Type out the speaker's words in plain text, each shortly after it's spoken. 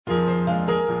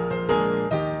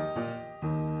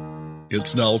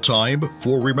It's now time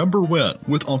for Remember When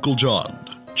with Uncle John.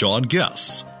 John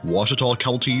Guess, Ouachita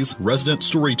County's resident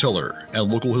storyteller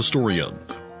and local historian.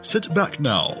 Sit back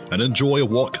now and enjoy a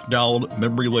walk down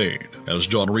memory lane as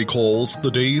John recalls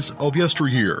the days of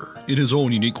yesteryear in his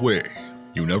own unique way.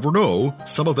 You never know,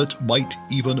 some of it might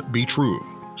even be true.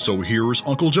 So here's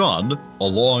Uncle John,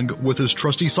 along with his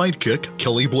trusty sidekick,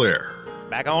 Kelly Blair.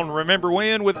 Back on Remember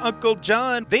When with Uncle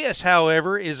John. This,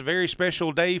 however, is a very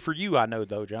special day for you, I know,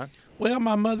 though, John. Well,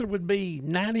 my mother would be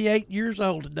 98 years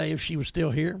old today if she was still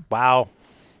here. Wow.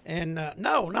 And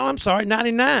I'm sorry,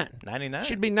 99. 99?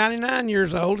 She'd be 99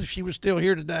 years old if she was still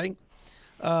here today.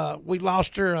 We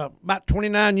lost her about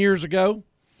 29 years ago.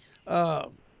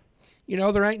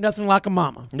 There ain't nothing like a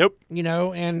mama. Nope.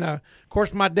 And of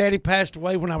course my daddy passed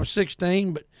away when I was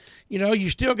 16, but, you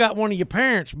still got one of your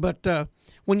parents. But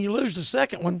when you lose the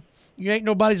second one, you ain't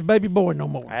nobody's baby boy no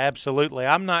more. Absolutely.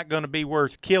 I'm not going to be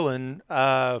worth killing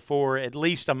for at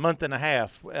least a month and a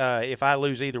half if I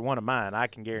lose either one of mine, I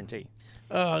can guarantee.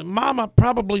 Mama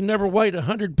probably never weighed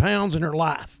 100 pounds in her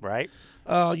life. Right.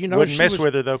 Wouldn't mess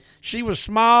with her, though. She was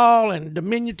small and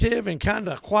diminutive and kind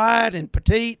of quiet and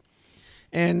petite.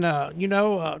 And, the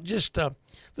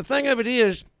thing of it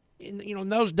is, in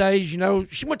those days,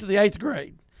 she went to the 8th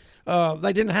grade.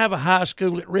 They didn't have a high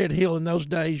school at Red Hill in those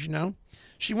days,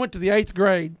 She went to the 8th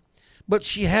grade, but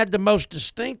she had the most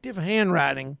distinctive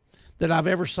handwriting that I've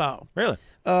ever saw. Really?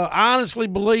 I honestly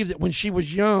believe that when she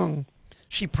was young,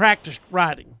 she practiced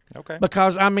writing. Okay.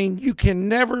 Because, you can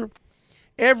never,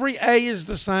 every A is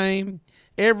the same,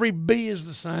 every B is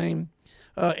the same.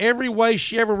 Every way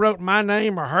she ever wrote my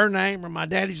name or her name or my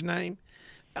daddy's name,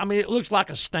 it looks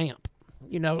like a stamp.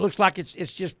 It looks like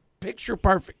it's just picture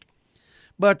perfect.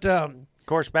 But of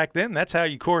course, back then, that's how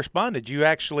you corresponded. You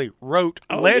actually wrote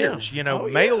letters,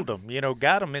 mailed them,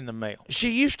 got them in the mail. She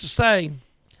used to say,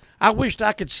 I wished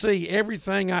I could see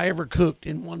everything I ever cooked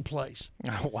in one place.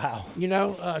 Oh, wow.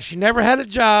 She never had a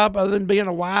job other than being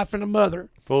a wife and a mother.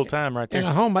 Full time right there. And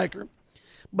a homemaker.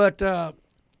 But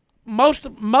most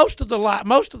of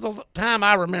the time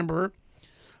I remember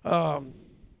her,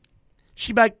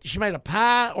 she made a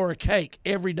pie or a cake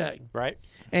every day. Right.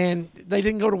 And they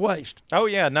didn't go to waste. Oh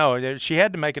yeah, no, she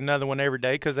had to make another one every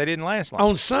day because they didn't last long.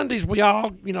 On Sundays, we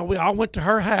all went to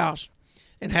her house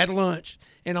and had lunch.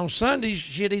 And on Sundays,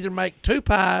 she'd either make 2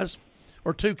 pies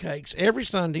or 2 cakes every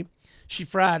Sunday. She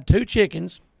fried 2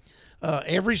 chickens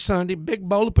every Sunday, big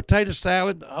bowl of potato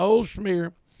salad, the whole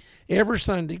schmear every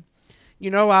Sunday.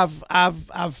 I've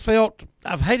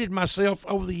hated myself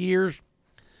over the years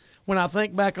when I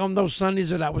think back on those Sundays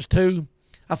that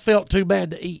I felt too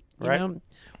bad to eat. Right.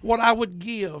 What I would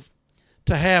give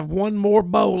to have one more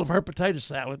bowl of her potato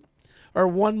salad or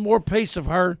one more piece of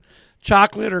her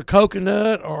chocolate or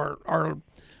coconut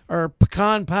or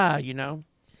pecan pie,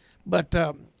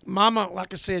 But Mama,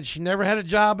 like I said, she never had a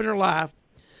job in her life,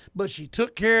 but she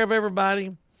took care of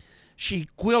everybody. She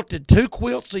quilted 2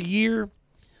 quilts a year,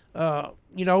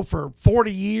 for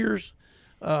 40 years.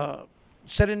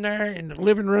 Sat in there in the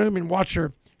living room and watch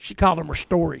her. She called them her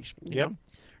stories. You know?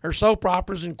 Her soap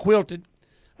operas and quilted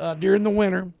during the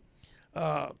winter.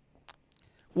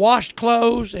 Washed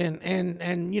clothes and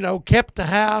kept the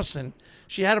house. And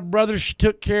she had a brother she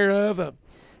took care of.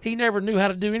 He never knew how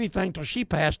to do anything till she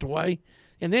passed away.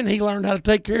 And then he learned how to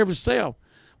take care of himself.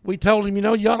 We told him,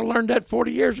 you ought to learn that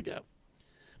 40 years ago.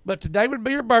 But today would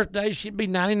be her birthday. She'd be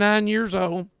 99 years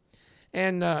old.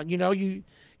 And,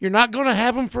 you're not going to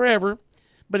have them forever.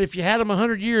 But if you had them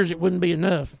 100 years, it wouldn't be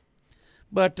enough.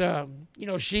 But,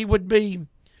 she would be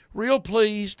real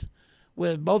pleased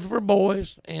with both of her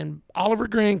boys and all of her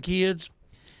grandkids.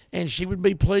 And she would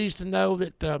be pleased to know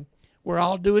that we're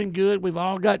all doing good. We've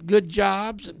all got good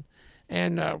jobs.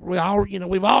 And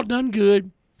we've all done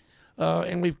good.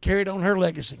 And we've carried on her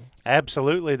legacy.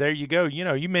 Absolutely. There you go.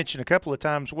 You mentioned a couple of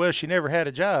times, well, she never had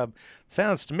a job.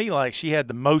 Sounds to me like she had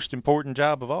the most important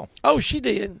job of all. Oh, she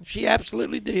did. She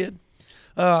absolutely did.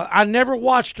 I never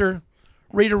watched her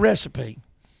read a recipe.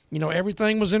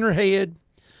 Everything was in her head.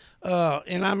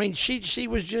 And she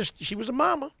was a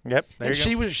mama. Yep. And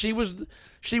she was,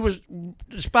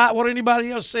 despite what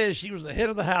anybody else says, she was the head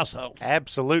of the household.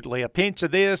 Absolutely. A pinch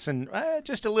of this and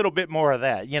just a little bit more of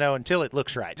that, until it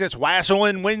looks right. It's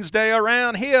Wassailing Wednesday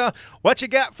around here. What you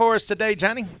got for us today,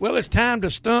 Johnny? Well, it's time to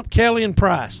stump Kelly and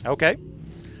Price. Okay.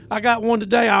 I got one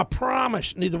today I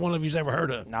promise neither one of you's ever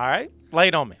heard of. All right. Lay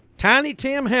it on me. Tiny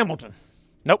Tim Hamilton.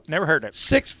 Nope, never heard of it.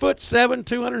 6'7",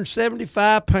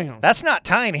 275 pounds. That's not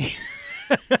tiny.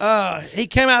 He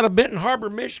came out of Benton Harbor,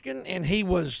 Michigan, and he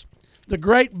was the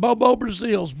great Bobo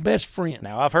Brazil's best friend.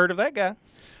 Now, I've heard of that guy.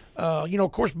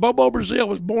 Of course, Bobo Brazil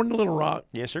was born in Little Rock.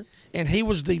 Yes, sir. And he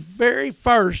was the very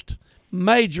first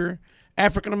major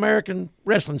African-American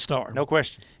wrestling star. No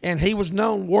question. And he was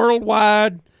known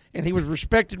worldwide, and he was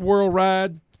respected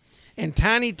worldwide. And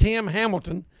Tiny Tim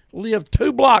Hamilton lived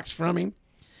 2 blocks from him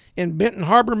in Benton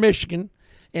Harbor, Michigan,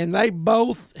 and they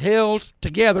both held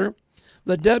together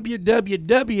the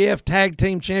WWF Tag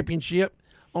Team Championship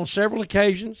on several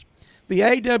occasions, the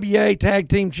AWA Tag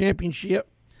Team Championship,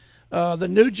 the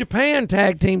New Japan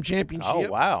Tag Team Championship. Oh,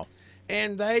 wow.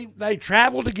 And they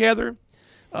traveled together.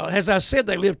 As I said,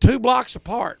 they lived 2 blocks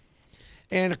apart.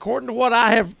 And according to what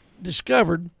I have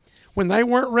discovered, when they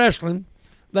weren't wrestling,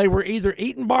 they were either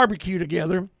eating barbecue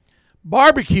together,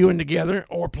 barbecuing together,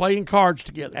 or playing cards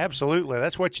together. Absolutely.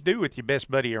 That's what you do with your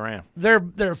best buddy around.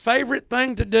 Their favorite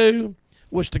thing to do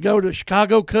was to go to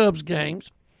Chicago Cubs games.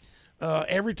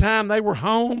 Every time they were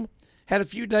home, had a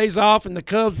few days off, and the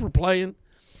Cubs were playing,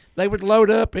 they would load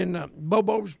up in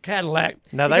Bobo's Cadillac.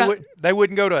 Now, they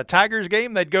wouldn't go to a Tigers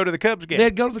game. They'd go to the Cubs game.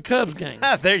 They'd go to the Cubs game.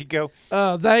 There you go.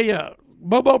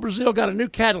 Bobo Brazil got a new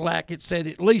Cadillac, it said,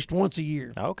 at least once a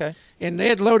year. Okay. And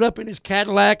they'd load up in his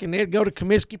Cadillac, and they'd go to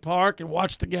Comiskey Park and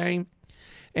watch the game.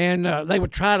 And they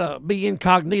would try to be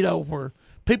incognito where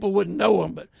people wouldn't know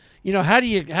them. But, how do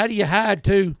you hide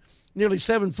 2 nearly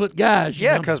 7-foot guys?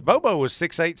 Yeah, because Bobo was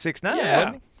 6'8", 6'9",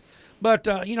 wasn't he? But,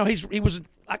 he was,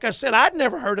 like I said, I'd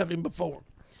never heard of him before.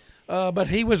 But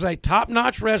he was a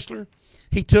top-notch wrestler.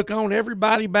 He took on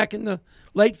everybody back in the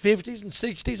late 50s and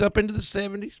 60s, up into the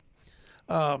 70s.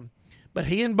 But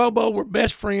he and Bobo were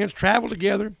best friends, traveled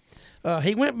together.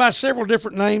 He went by several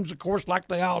different names, of course, like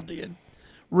they all did.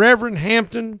 Reverend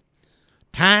Hampton,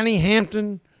 Tiny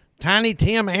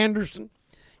Tim Anderson.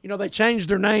 They changed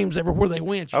their names everywhere they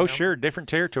went. Oh, sure, different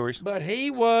territories. But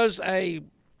he was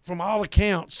from all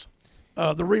accounts,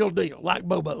 the real deal, like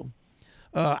Bobo.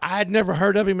 I had never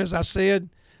heard of him, as I said,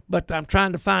 but I'm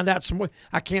trying to find out some way.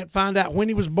 I can't find out when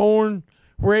he was born,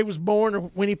 where he was born, or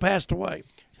when he passed away.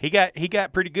 He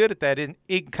got pretty good at that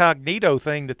incognito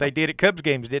thing that they did at Cubs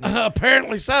games, didn't he?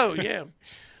 Apparently so, yeah.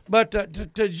 But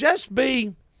to just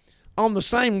be on the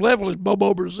same level as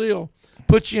Bobo Brazil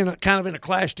puts you in a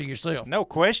class to yourself. No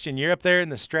question. You're up there in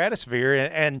the stratosphere.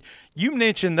 And you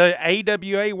mentioned the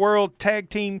AWA World Tag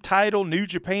Team title, New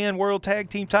Japan World Tag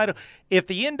Team title. If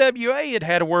the NWA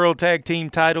had a World Tag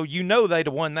Team title, they'd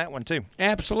have won that one too.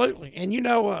 Absolutely. And you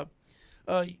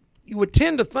would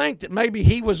tend to think that maybe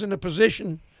he was in a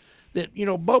position that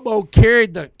Bobo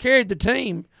carried the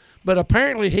team, but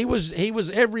apparently he was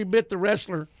every bit the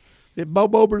wrestler that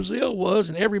Bobo Brazil was,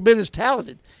 and every bit as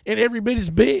talented and every bit as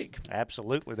big.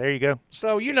 Absolutely, there you go.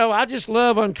 So I just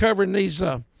love uncovering these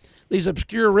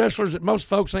obscure wrestlers that most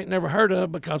folks ain't never heard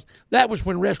of, because that was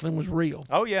when wrestling was real.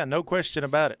 Oh yeah, no question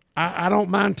about it. I don't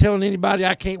mind telling anybody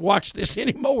I can't watch this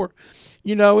anymore.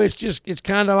 It's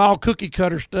kind of all cookie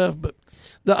cutter stuff, but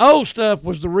the old stuff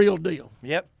was the real deal.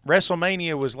 Yep.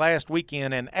 WrestleMania was last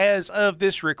weekend, and as of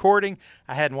this recording,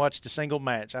 I hadn't watched a single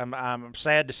match. I'm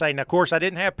sad to say. Now, of course, I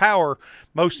didn't have power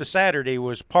most of Saturday.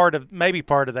 Was maybe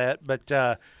part of that, but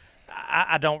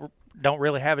I don't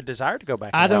really have a desire to go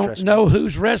back. And I don't know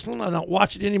who's wrestling. I don't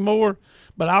watch it anymore,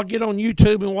 but I'll get on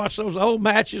YouTube and watch those old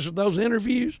matches or those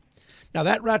interviews. Now,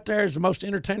 that right there is the most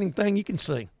entertaining thing you can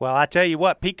see. Well, I tell you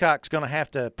what, Peacock's going to have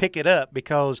to pick it up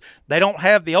because they don't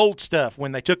have the old stuff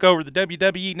when they took over the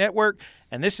WWE Network,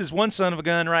 and this is one son of a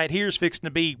gun right here is fixing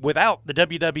to be without the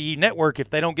WWE Network if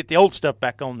they don't get the old stuff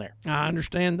back on there. I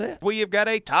understand that. We have got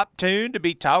a top tune to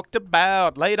be talked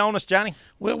about. Lay it on us, Johnny.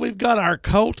 Well, we've got our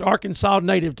Colt, Arkansas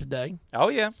native today. Oh,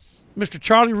 yeah. Mr.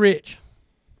 Charlie Rich,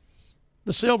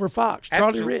 the Silver Fox,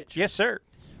 Charlie Rich. Yes, sir.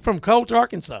 From Colt,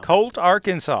 Arkansas. Colt,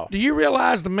 Arkansas. Do you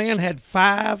realize the man had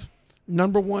 5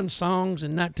 #1 songs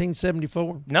in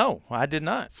 1974? No, I did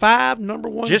not. 5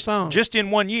 #1 songs. Just in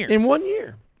 1 year? In 1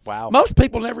 year. Wow. Most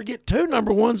people never get 2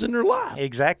 #1s in their life.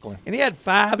 Exactly. And he had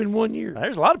 5 in 1 year.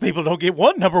 There's a lot of people who don't get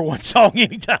one #1 song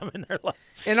anytime in their life.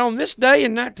 And on this day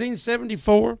in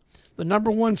 1974, the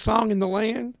 #1 song in the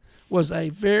land was a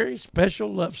very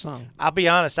special love song. I'll be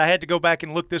honest, I had to go back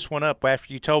and look this one up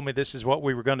after you told me this is what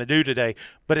we were going to do today,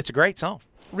 but it's a great song.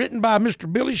 Written by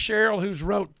Mr. Billy Sherrill, who's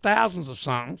wrote thousands of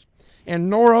songs, and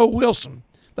Nora Wilson.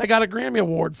 They got a Grammy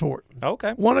Award for it.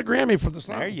 Okay. Won a Grammy for the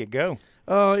song. There you go.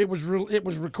 It was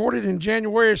recorded in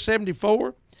January of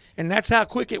 74, and that's how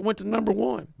quick it went to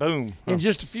 #1. Boom. In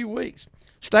just a few weeks.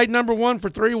 Stayed #1 for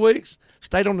 3 weeks.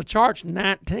 Stayed on the charts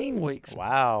 19 weeks.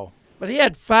 Wow. But he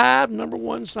had 5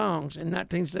 #1 songs in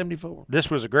 1974. This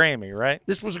was a Grammy, right?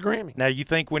 This was a Grammy. Now, you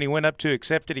think when he went up to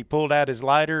accept it, he pulled out his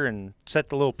lighter and set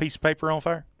the little piece of paper on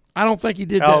fire? I don't think he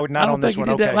did that. Oh, not I don't on this think he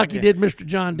one. did that Okay. like he did Mr.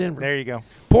 John Denver. There you go.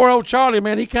 poor old Charlie,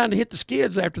 man, he kind of hit the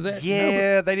skids after that.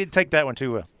 Yeah, they didn't take that one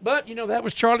too well. But, that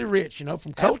was Charlie Rich,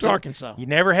 from Colt, Arkansas. You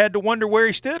never had to wonder where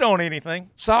he stood on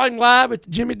anything. Saw him live at the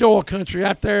Jimmy Doyle Country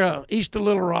out there east of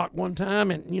Little Rock one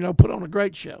time and, put on a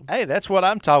great show. Hey, that's what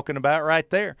I'm talking about right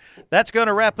there. That's going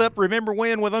to wrap up Remember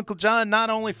When with Uncle John, not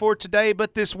only for today,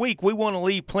 but this week. We want to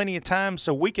leave plenty of time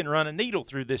so we can run a needle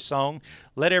through this song,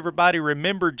 let everybody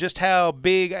remember just how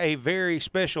big a very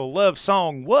special love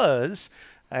song was,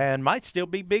 and might still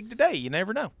be big today. You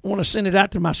never know. I want to send it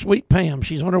out to my sweet Pam.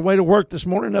 She's on her way to work this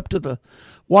morning up to the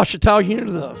Ouachita unit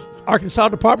of the Arkansas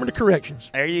Department of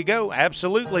Corrections. There you go.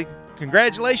 Absolutely.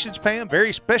 Congratulations, Pam.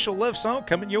 Very special love song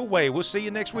coming your way. We'll see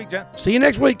you next week, John. See you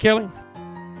next week, Kelly.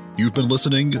 You've been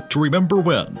listening to Remember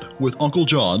When with Uncle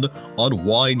John on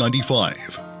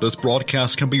Y95. This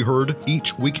broadcast can be heard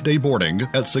each weekday morning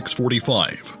at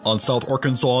 6:45 on South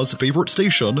Arkansas's favorite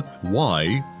station,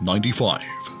 Y95.